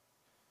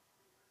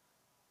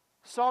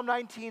 Psalm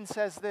 19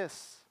 says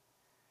this,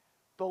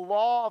 "The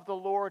law of the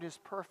Lord is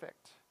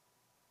perfect,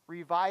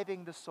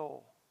 reviving the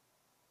soul.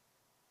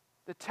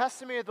 The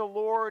testimony of the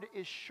Lord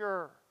is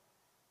sure,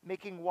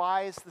 making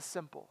wise the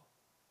simple.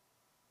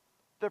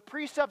 The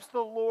precepts of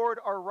the Lord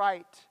are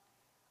right,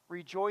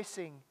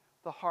 rejoicing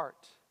the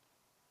heart.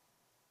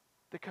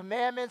 The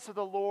commandments of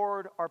the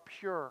Lord are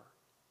pure,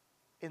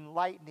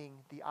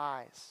 enlightening the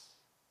eyes."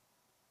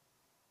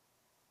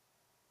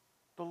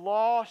 The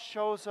law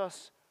shows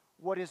us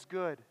what is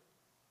good.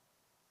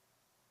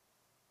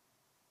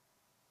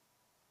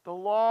 The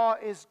law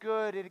is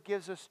good. It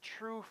gives us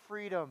true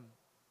freedom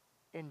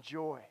and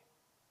joy.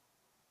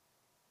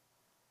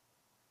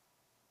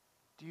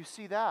 Do you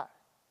see that?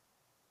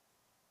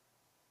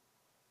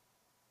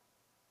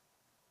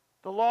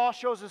 The law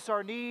shows us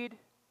our need.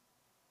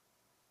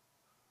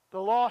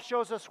 The law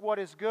shows us what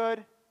is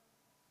good.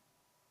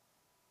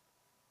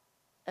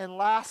 And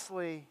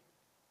lastly,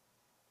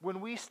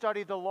 when we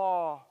study the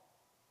law,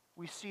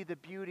 we see the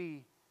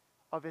beauty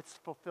of its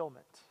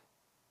fulfillment.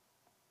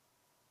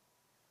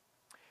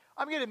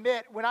 I'm going to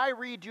admit, when I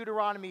read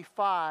Deuteronomy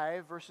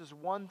 5, verses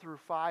 1 through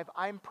 5,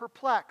 I'm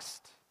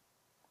perplexed.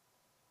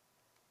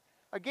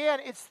 Again,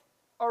 it's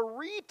a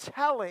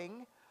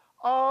retelling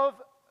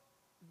of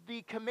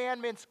the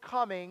commandments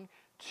coming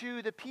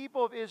to the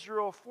people of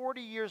Israel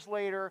 40 years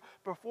later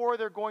before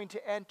they're going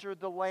to enter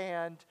the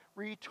land,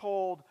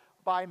 retold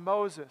by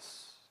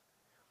Moses.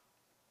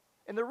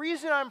 And the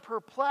reason I'm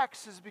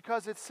perplexed is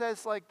because it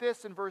says like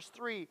this in verse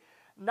 3,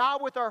 "Not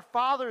with our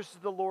fathers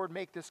did the Lord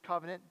make this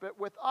covenant, but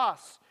with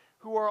us,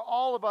 who are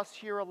all of us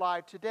here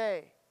alive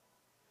today.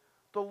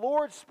 The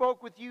Lord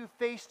spoke with you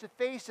face to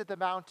face at the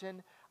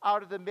mountain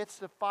out of the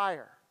midst of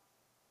fire."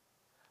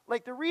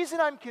 Like, the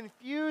reason I'm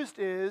confused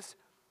is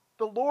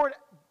the Lord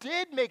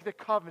did make the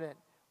covenant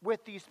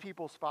with these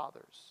people's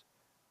fathers.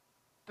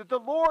 That the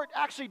Lord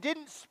actually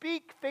didn't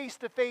speak face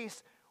to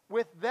face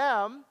with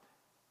them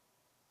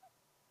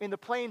in the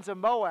plains of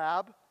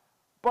Moab,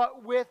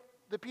 but with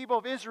the people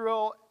of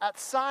Israel at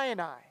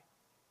Sinai.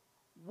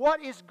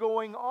 What is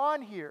going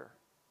on here?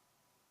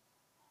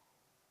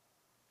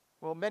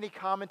 Well, many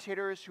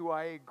commentators who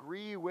I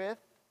agree with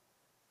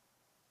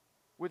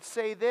would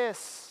say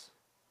this.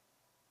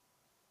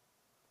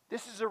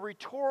 This is a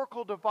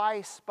rhetorical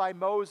device by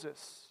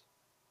Moses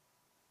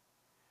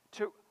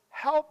to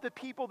help the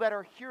people that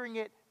are hearing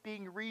it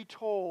being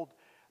retold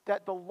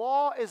that the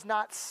law is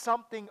not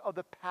something of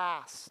the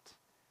past,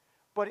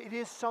 but it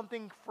is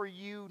something for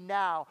you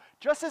now.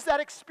 Just as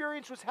that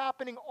experience was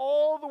happening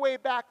all the way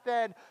back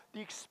then, the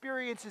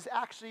experience is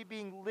actually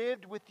being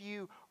lived with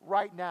you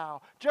right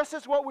now. Just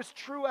as what was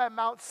true at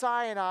Mount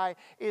Sinai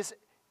is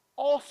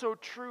also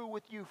true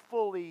with you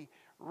fully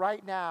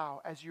right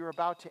now as you're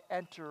about to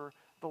enter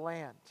the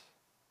land.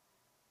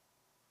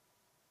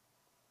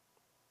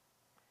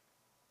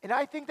 And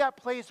I think that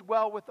plays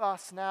well with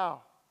us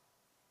now.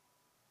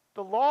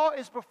 The law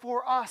is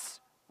before us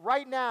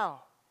right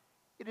now.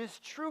 It is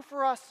true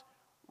for us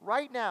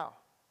right now.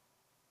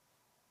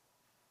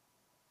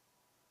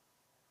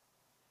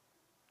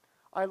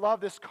 I love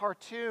this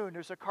cartoon.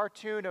 There's a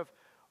cartoon of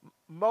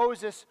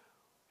Moses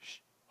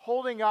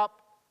holding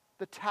up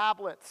the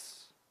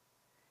tablets.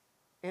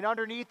 And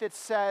underneath it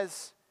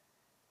says,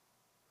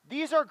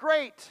 "These are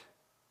great.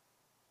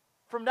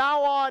 From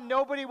now on,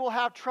 nobody will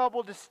have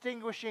trouble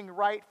distinguishing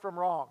right from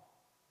wrong."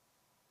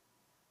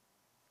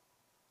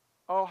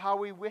 Oh, how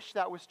we wish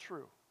that was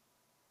true.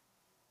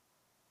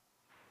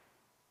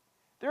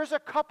 There's a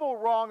couple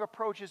wrong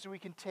approaches we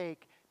can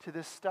take to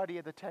this study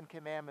of the Ten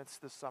Commandments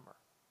this summer.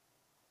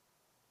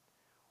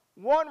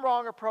 One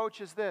wrong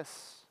approach is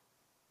this.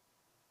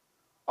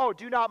 Oh,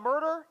 do not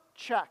murder?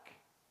 Check.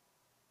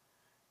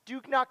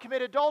 Do not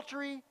commit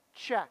adultery?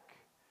 Check.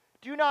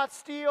 Do not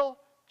steal?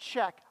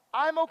 Check.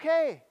 I'm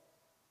okay.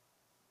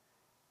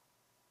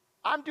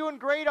 I'm doing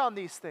great on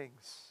these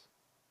things.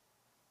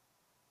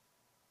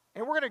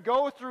 And we're going to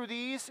go through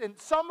these, and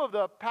some of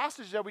the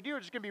passages that we do are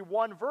just going to be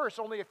one verse,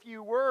 only a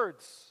few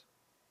words.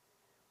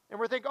 And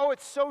we're thinking, oh,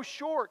 it's so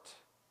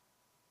short.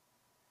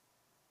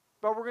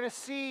 But we're going to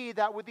see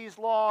that with these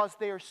laws,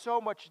 they are so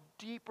much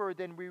deeper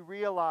than we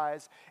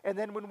realize. And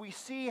then when we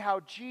see how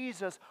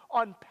Jesus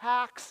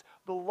unpacks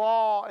the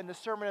law in the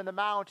Sermon on the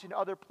Mount and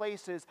other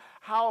places,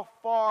 how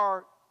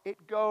far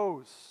it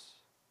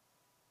goes.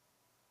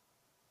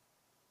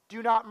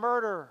 Do not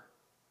murder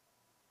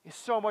is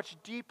so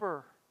much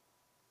deeper.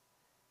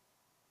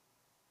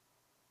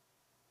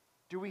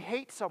 Do we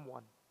hate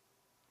someone?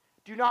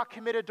 Do not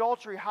commit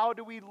adultery. How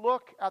do we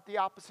look at the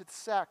opposite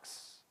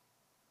sex?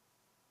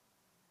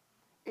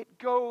 It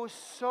goes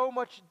so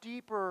much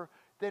deeper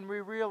than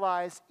we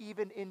realize,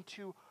 even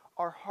into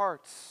our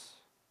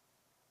hearts.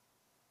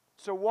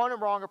 So one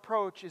wrong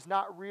approach is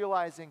not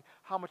realizing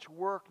how much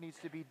work needs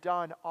to be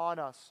done on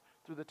us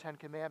through the Ten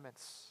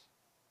Commandments.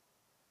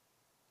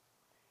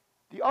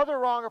 The other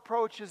wrong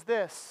approach is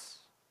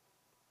this.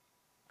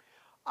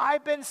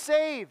 I've been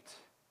saved.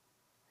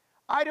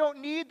 I don't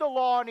need the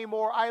law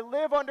anymore. I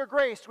live under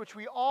grace, which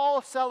we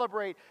all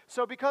celebrate.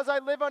 So because I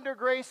live under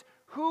grace,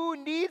 who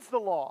needs the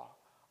law?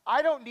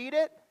 I don't need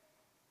it.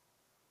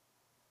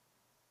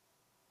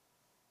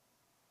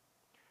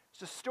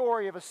 It's a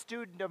story of a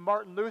student of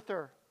Martin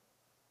Luther.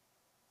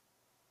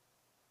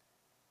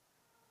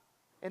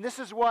 And this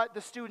is what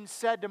the student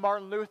said to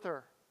Martin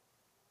Luther.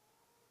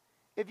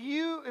 If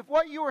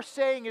what you are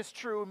saying is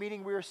true,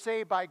 meaning we are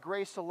saved by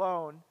grace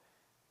alone,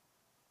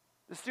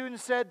 the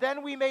student said,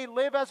 then we may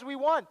live as we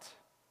want.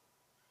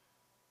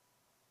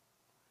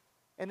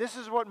 And this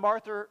is what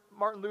Martin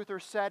Luther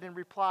said in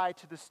reply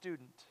to the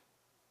student.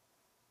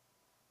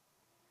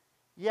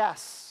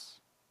 Yes.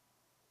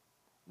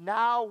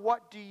 Now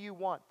what do you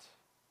want?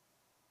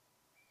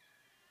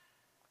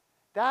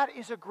 That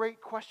is a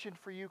great question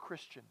for you,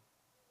 Christian.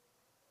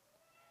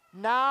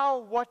 Now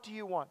what do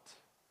you want?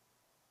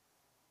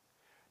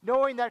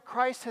 Knowing that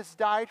Christ has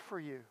died for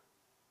you.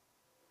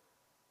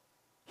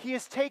 He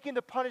has taken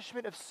the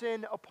punishment of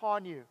sin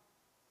upon you.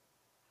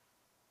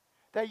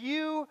 That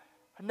you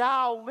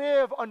now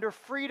live under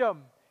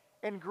freedom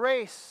and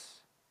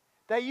grace.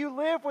 That you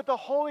live with the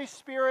Holy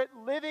Spirit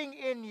living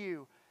in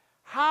you.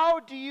 How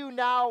do you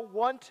now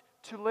want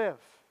to live?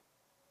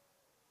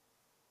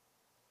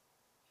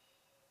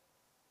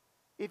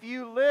 If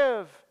you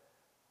live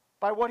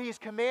by what He's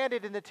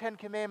commanded in the Ten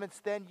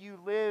Commandments, then you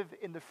live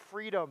in the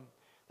freedom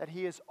that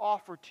He has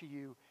offered to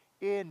you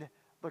in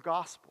the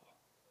gospel.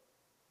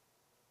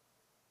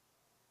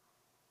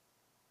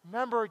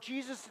 Remember,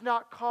 Jesus did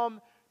not come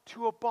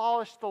to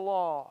abolish the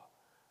law,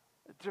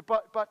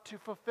 but to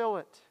fulfill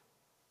it.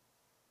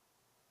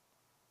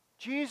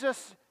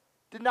 Jesus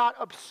did not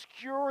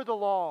obscure the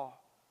law.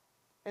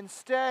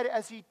 Instead,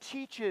 as He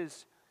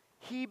teaches,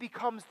 He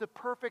becomes the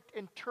perfect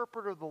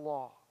interpreter of the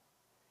law.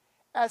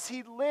 As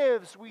He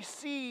lives, we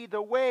see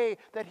the way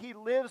that He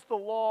lives the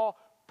law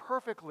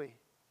perfectly.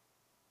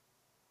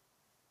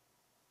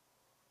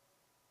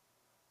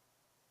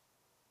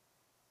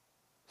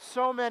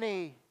 So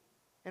many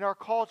in our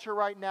culture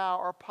right now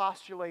are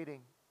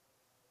postulating,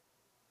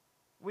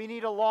 we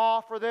need a law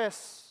for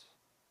this.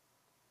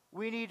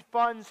 We need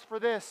funds for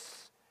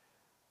this.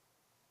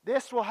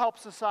 This will help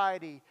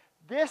society.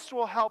 This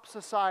will help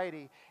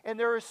society. And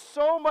there is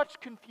so much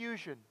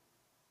confusion.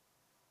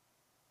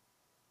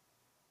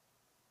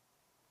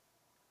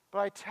 But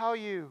I tell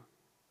you,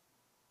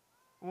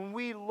 when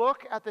we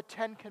look at the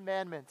Ten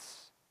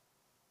Commandments,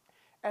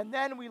 and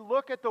then we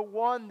look at the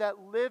one that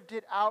lived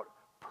it out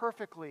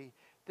perfectly,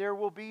 there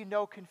will be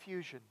no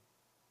confusion.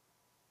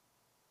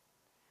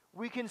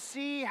 We can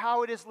see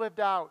how it is lived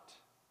out.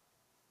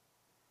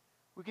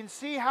 We can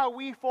see how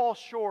we fall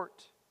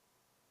short.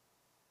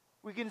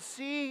 We can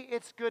see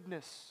its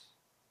goodness.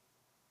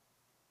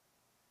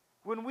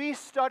 When we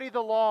study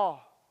the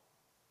law,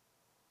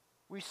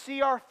 we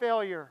see our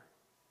failure.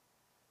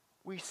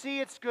 We see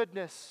its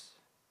goodness.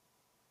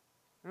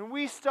 When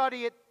we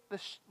study it, the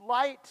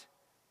light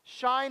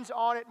shines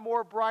on it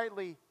more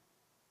brightly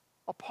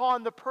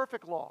upon the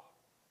perfect law,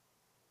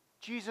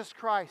 Jesus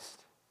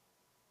Christ.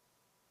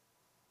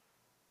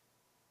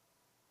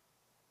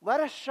 Let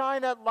us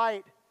shine that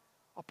light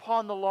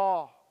upon the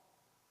law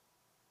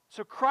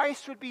so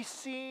Christ would be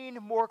seen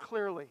more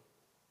clearly.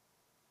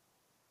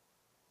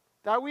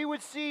 That we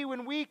would see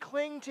when we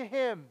cling to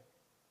Him,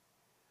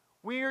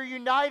 we are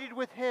united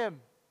with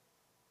Him.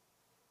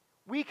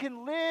 We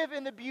can live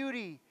in the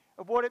beauty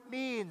of what it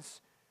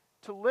means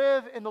to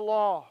live in the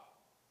law.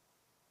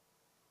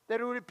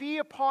 That it would be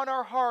upon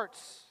our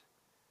hearts.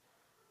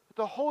 That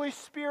the Holy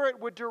Spirit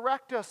would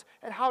direct us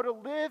in how to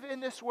live in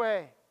this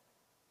way.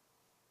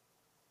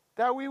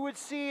 That we would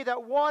see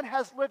that one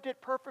has lived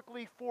it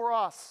perfectly for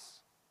us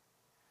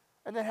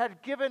and that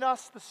had given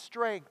us the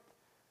strength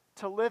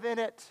to live in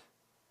it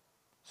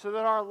so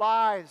that our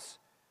lives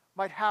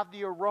might have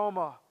the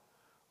aroma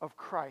of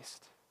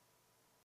Christ.